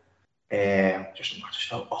felt, I just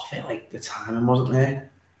felt off it. Like the timing wasn't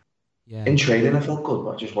there. Yeah. In training, I felt good,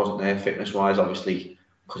 but I just wasn't there fitness-wise. Obviously,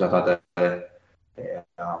 because I'd had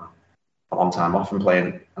a long time off from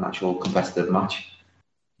playing an actual competitive match.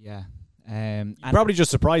 Yeah. You're probably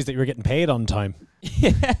just surprised that you were getting paid on time.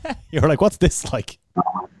 You were like, "What's this like?"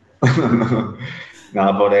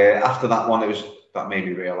 No, but after that one, that made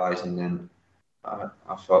me realise, and then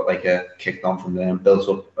I felt like I kicked on from there and built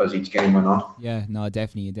up as each game went on. Yeah, no,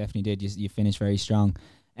 definitely, you definitely did. You finished very strong.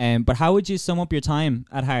 But how would you sum up your time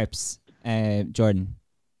at Harps, Jordan?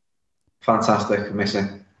 Fantastic, I miss it.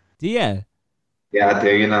 Do you? Yeah, I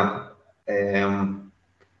do. You know, I'm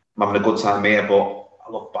having a good time here, but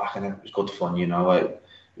I look back and it was good fun. You know, it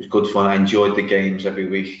was good fun. I enjoyed the games every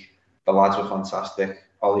week. The lads were fantastic.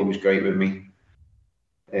 Ollie was great with me.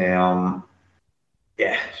 Yeah,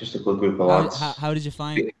 it's just a good group of lads. How did you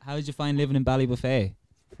find living in Ballybuffet?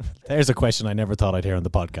 There's a question I never thought I'd hear on the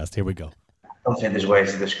podcast. Here we go. I don't think there's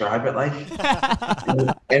ways to describe it. Like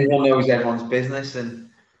everyone knows everyone's business, and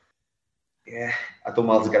yeah, I done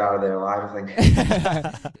well to get out of there alive, I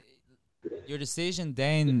think. Your decision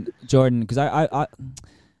then, Jordan, because I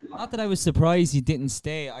not that I was surprised you didn't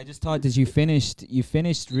stay. I just thought that you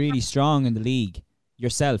finished really strong in the league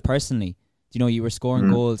yourself personally. You know, you were scoring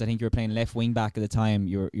goals. I think you were playing left wing back at the time.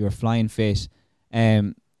 You were flying fit,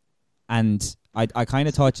 and I kind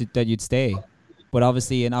of thought that you'd stay, but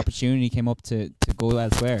obviously an opportunity came up to go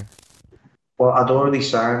elsewhere. Well, I'd already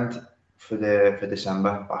signed for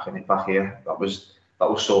December back here. That was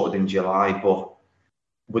sorted in July, but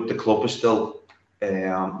with the club was still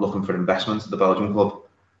looking for investment at the Belgian club,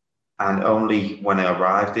 and only when I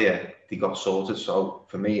arrived here they got sorted. So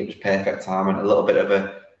for me, it was perfect timing. A little bit of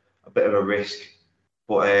a risk,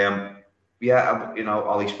 but you know,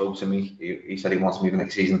 Ollie spoke to me. He said he wants to move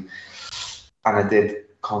next season, and I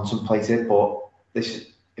did contemplate it. But this,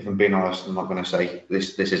 if I'm being honest, I'm not going to say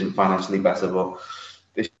this isn't financially better, but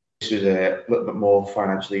this was a little bit more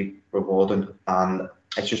financially rewarding, and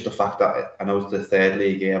it's just the fact that I know it's the third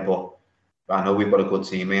league here, but I know we've got a good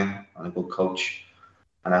team here and a good coach,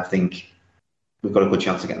 and I think we've got a good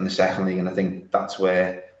chance of getting the second league, and I think that's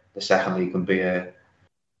where the second league can be a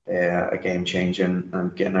game changer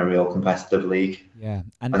and getting a real competitive league. Yeah,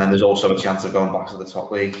 and then there's also a chance of going back to the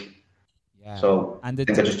top league. Yeah, so I think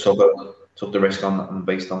I just took the risk on and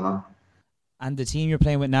based on that. And the team you're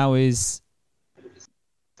playing with now is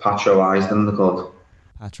Patro Eisden, the club.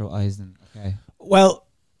 Patro Eisden. Okay. Well,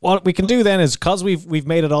 what we can do then is, because we've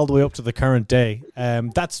made it all the way up to the current day.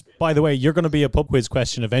 That's, by the way, you're going to be a pub quiz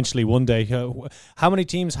question eventually one day. How many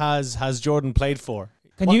teams has Jordan played for?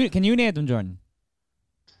 Can you name them, Jordan?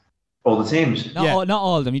 All the teams? Not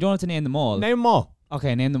all of them. You don't have to name them all. Name them all.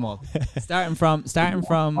 Okay, name them all. starting from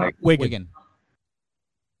Wigan.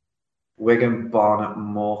 Wigan, Barnet,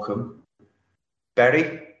 Morecambe.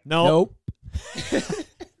 Bury? Nope.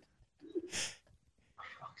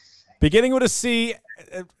 Beginning with a C.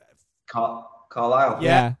 Carlisle.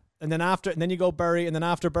 Yeah. And then you go Bury, and then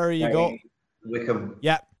after Bury you go Wickham.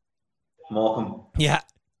 Yeah. Morecambe. Yeah.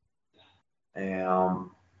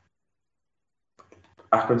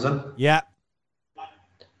 Accrington. Yeah.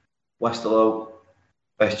 Westerlo.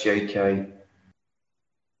 SJK.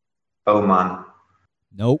 Oh man.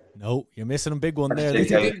 Nope. No, you're missing a big one there. That's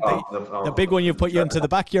The, it, yeah. the big one you've put you into the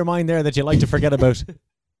back of your mind there that you like to forget about.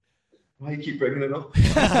 Why you keep bringing it up?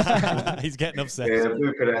 He's getting upset.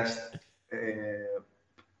 Bucharest.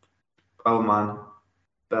 Oh man.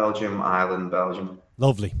 Belgium, Ireland, Belgium.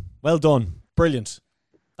 Lovely. Well done. Brilliant.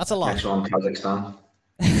 That's a lot. Next one, Kazakhstan.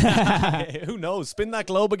 Who knows? Spin that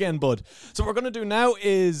globe again, bud. So what we're going to do now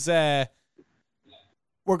is we're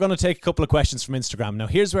going to take a couple of questions from Instagram. Now,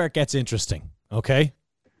 here's where it gets interesting, okay?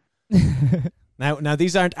 Now,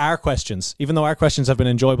 these aren't our questions, even though our questions have been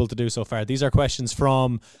enjoyable to do so far. These are questions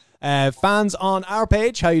from fans on our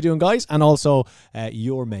page. How you doing, guys? And also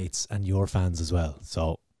your mates and your fans as well.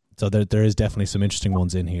 So there is definitely some interesting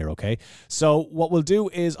ones in here, okay? So what we'll do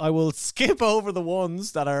is I will skip over the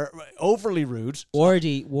ones that are overly rude.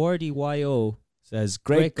 Wardy YO says,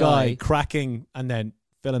 great guy, cracking, and then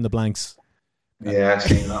fill in the blanks. Yeah, I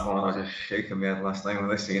seen that one. I was just shaking my head last time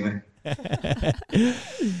when I seen it.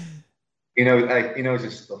 He knows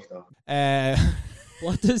his stuff though.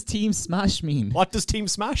 What does Team Smash mean? What does Team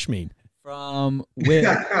Smash mean? From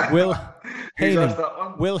Will. Will Who's Haining. asked that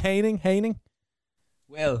one? Will Haining.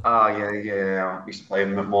 Will. Oh, yeah. I used to play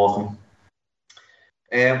him at Morecambe.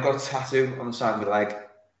 I've got a tattoo on the side of my leg.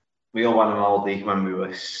 We all went on holiday when we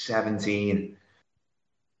were 17.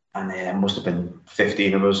 And must have been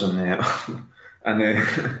 15 of us. And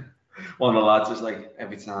one of the lads was like,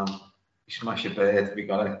 every time you smash a bird, we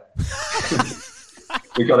gotta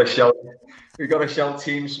shout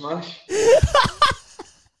Team Smash.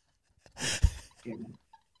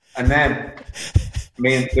 And then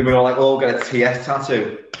we were like, oh, get a TS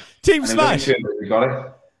tattoo. Team Smash. We got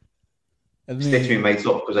it. Stitched me mates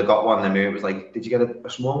up because I got one. And it was like, did you get a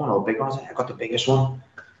small one or a big one? I was like, I got the biggest one.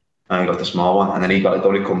 And I got the small one. And then he got it.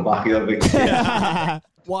 Don't he come back? He got a big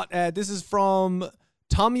What? This is from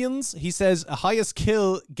Tomians. He says, highest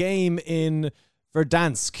kill game in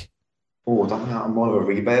Verdansk. Oh, I'm more of a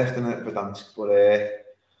rebirth than it, Verdansk. But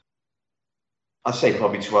I'd say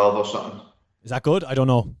probably 12 or something. Is that good? I don't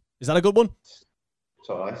know. Is that a good one? It's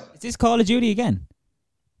alright. Is this Call of Duty again?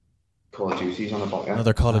 Call of Duty's on the bot, yeah.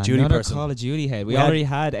 Another Call of Duty Another person. Call of Duty head. We already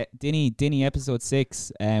had Dinny episode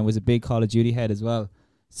 6 was a big Call of Duty head as well.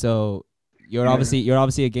 So you're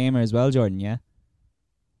obviously a gamer as well, Jordan, yeah?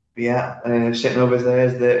 Yeah, sitting over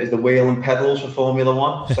there is the wheel and pedals for Formula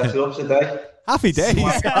 1. Set it up today. Happy days.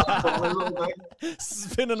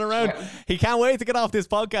 Spinning around. He can't wait to get off this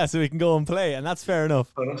podcast so he can go and play, and that's fair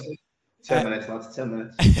enough. 10 minutes, lads, 10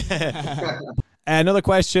 minutes. Another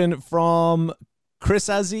question from Chris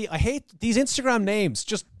Azzy. I hate these Instagram names.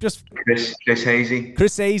 Just Chris Hazy.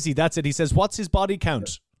 Chris Hazy, that's it. He says, what's his body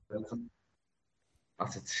count? He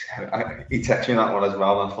texted me that one as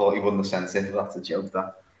well, and I thought he wouldn't have sent it. That's a joke,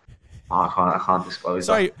 that. I can't disclose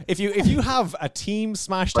that. Sorry, if you have a Team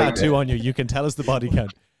Smash tattoo on you, you can tell us the body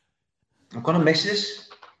count. I'm going to miss this.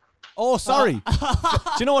 Oh, sorry. Do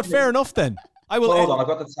you know what? Fair enough then. I will. Hold on, I've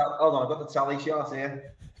got the tally chart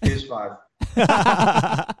here. Here's 5.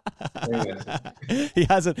 He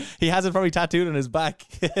hasn't probably tattooed on his back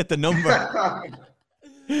the number.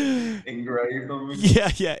 Engraved numbers.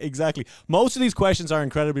 Yeah, exactly. Most of these questions are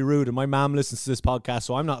incredibly rude, and my mum listens to this podcast,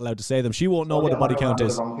 so I'm not allowed to say them. She won't know what a body count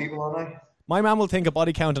is. Wrong people, aren't I? My mum will think a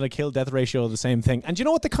body count and a kill-death ratio are the same thing. And do you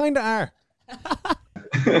know what they kind of are?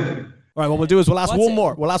 All right, what we'll do is we'll ask one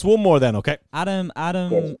more. We'll ask one more then, okay? Adam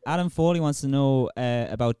Foley wants to know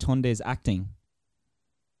about Tunde's acting.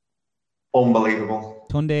 Unbelievable.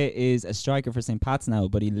 Tunde is a striker for St. Pat's now,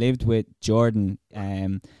 but he lived with Jordan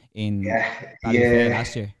in Ballyfair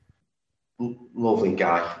last year. Lovely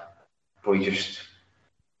guy, but he just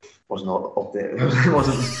wasn't up there.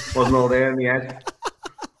 wasn't all there in the end.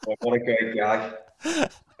 But what a great guy. And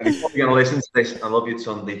he's probably going to listen to this. I love you,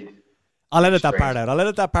 Tunde. I'll edit that part out. I'll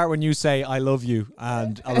edit that part when you say I love you,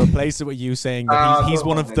 and I'll replace it with you saying that he's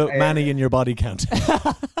one of the many in your body count.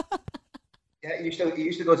 Yeah, he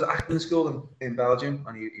used to go to acting school in Belgium,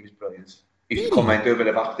 and he was brilliant. He used to come and do a bit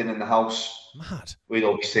of acting in the house. Mad. We'd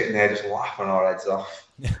all be sitting there just laughing our heads off,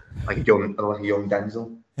 like a young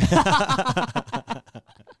Denzel.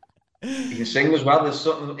 He can sing as well. There's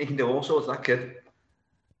something he can do all sorts. That kid,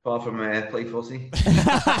 apart from play footy.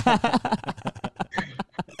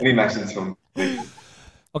 Any message from me.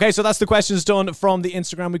 Okay, so that's the questions done from the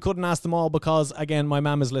Instagram. We couldn't ask them all because, again, my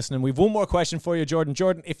mum is listening. We've one more question for you, Jordan.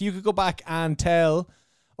 Jordan, if you could go back and tell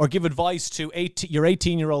or give advice to your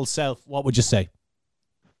 18-year-old self, what would you say?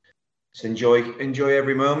 Just enjoy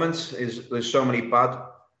every moment. There's so many bad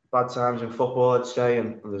times in football, I'd say,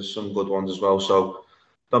 and there's some good ones as well. So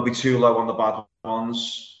don't be too low on the bad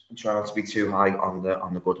ones and try not to be too high on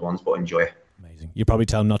the good ones, but enjoy it. Amazing. You probably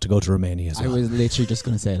tell him not to go to Romania as I well. was literally just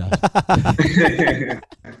going to say that.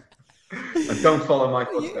 And don't follow my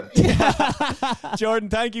footsteps. Jordan,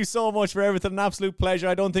 thank you so much for everything. An absolute pleasure.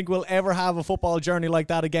 I don't think we'll ever have a football journey like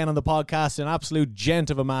that again on the podcast. An absolute gent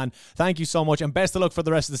of a man. Thank you so much, and best of luck for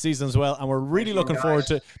the rest of the season as well. And we're really looking forward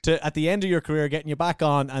to at the end of your career getting you back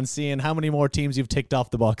on and seeing how many more teams you've ticked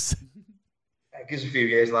off the box. It gives a few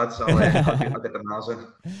years, lads. So I'll get the miles in.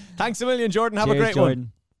 Thanks a million, Jordan. Have Cheers, a great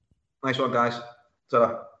Jordan. Nice one, guys.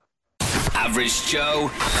 Ta-ra. Average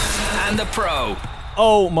Joe and the Pro.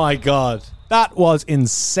 Oh my God. That was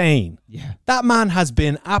insane. Yeah. That man has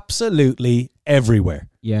been absolutely everywhere.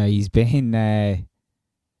 Yeah, he's been the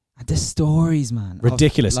stories, man.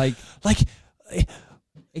 Ridiculous. Like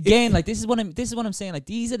again, like this is what I'm saying. Like,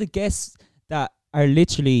 these are the guests that are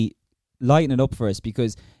literally lighting it up for us,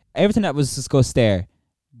 because everything that was discussed there,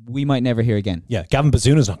 we might never hear again. Yeah, Gavin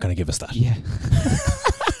Bazzuna's not going to give us that. Yeah.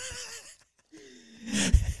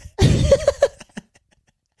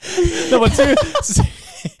 No, but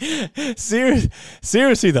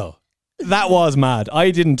seriously though, that was mad.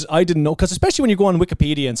 I didn't know, because especially when you go on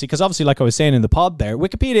Wikipedia and see, because obviously, like I was saying in the pod there,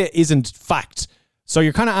 Wikipedia isn't fact. So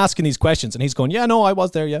you're kind of asking these questions, and he's going, "Yeah, no, I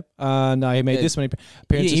was there, yeah, and I made this many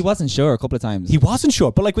appearances." He wasn't sure a couple of times. He wasn't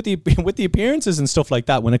sure, but like with the appearances and stuff like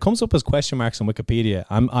that, when it comes up as question marks on Wikipedia,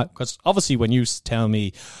 because obviously when you tell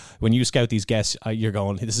me, when you scout these guests, you're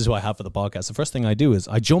going, "This is who I have for the podcast." The first thing I do is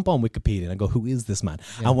I jump on Wikipedia and I go, "Who is this man?"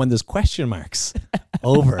 Yeah. And when there's question marks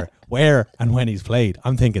over where and when he's played,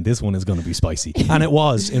 I'm thinking this one is going to be spicy, and it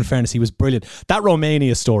was. In fairness, he was brilliant. That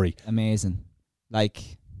Romania story, amazing, like.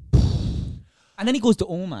 And then he goes to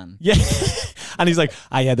Oman. Yeah. And he's like,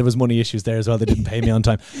 yeah, there was money issues there as well. They didn't pay me on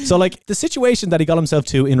time. So like the situation that he got himself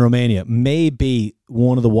to in Romania may be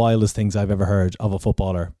one of the wildest things I've ever heard of a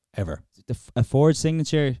footballer ever. A forged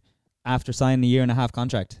signature after signing a 1.5-year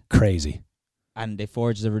contract. Crazy. And they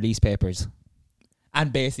forged the release papers.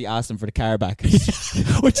 And basically asked him for the car back.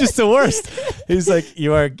 Which is the worst. He's like,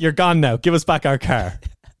 you're gone now. Give us back our car.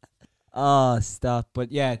 Oh, stop.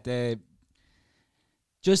 But yeah,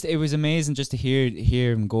 it was amazing just to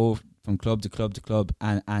hear him go from club to club to club,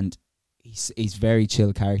 and he's very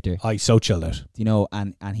chill character. Oh, he's so chilled out. You know,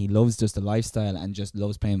 and he loves just the lifestyle and just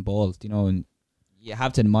loves playing ball, you know, and you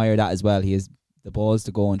have to admire that as well. He has the balls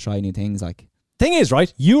to go and try new things. Like, thing is,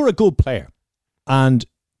 right, you're a good player, and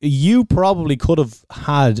you probably could have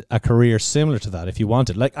had a career similar to that if you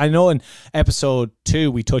wanted. Like, I know in episode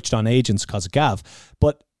 2 we touched on agents because of Gav,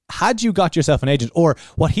 but had you got yourself an agent, or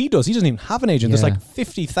what he does, he doesn't even have an agent. There's like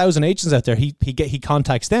 50,000 agents out there. He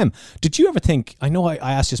contacts them. Did you ever think, I know I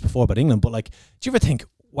asked you this before about England, but like, did you ever think,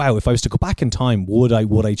 wow, if I was to go back in time, would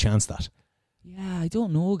I chance that? Yeah, I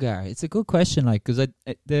don't know, Gar. It's a good question, like, because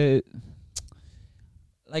if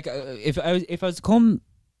I was to come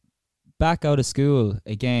back out of school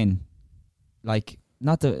again, like,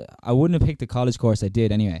 I wouldn't have picked the college course I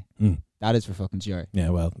did anyway. That is for fucking sure. Yeah,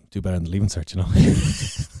 well, do better than the leaving cert, you know.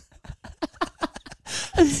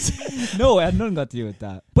 No, I had nothing got to do with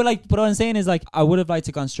that. But what I'm saying is, like, I would have liked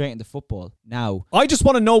to gone straight into football now. I just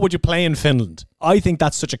want to know, would you play in Finland? I think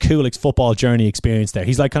that's such a cool football journey experience there.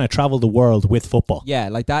 He's like kind of traveled the world with football. Yeah,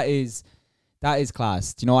 like that is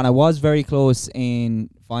class. You know, and I was very close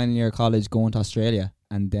in final year of college going to Australia,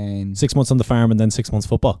 and then 6 months on the farm and then 6 months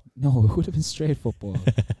football. No, it would have been straight football.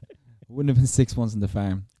 It wouldn't have been 6 months on the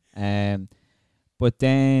farm. But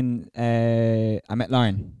then I met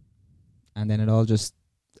Lauren, and then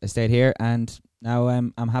I stayed here, and now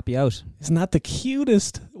I'm happy out. Isn't that the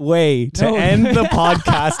cutest way to end the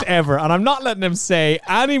podcast ever? And I'm not letting him say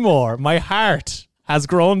anymore. My heart has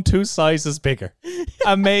grown 2 sizes bigger.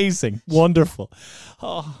 Amazing. Wonderful.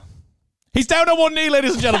 Oh. He's down on one knee,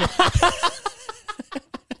 ladies and gentlemen.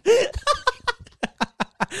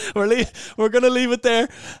 We're going to leave it there.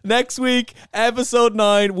 Next week, episode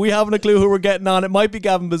 9. We haven't a clue who we're getting on. It might be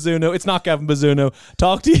Gavin Bazzuno. It's not Gavin Bazzuno.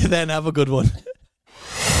 Talk to you then. Have a good one.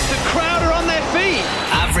 The crowd are on their feet.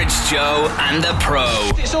 Average Joe and the Pro.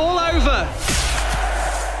 It's all over.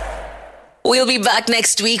 We'll be back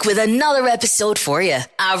next week with another episode for you.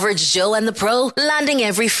 Average Joe and the Pro, landing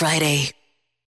every Friday.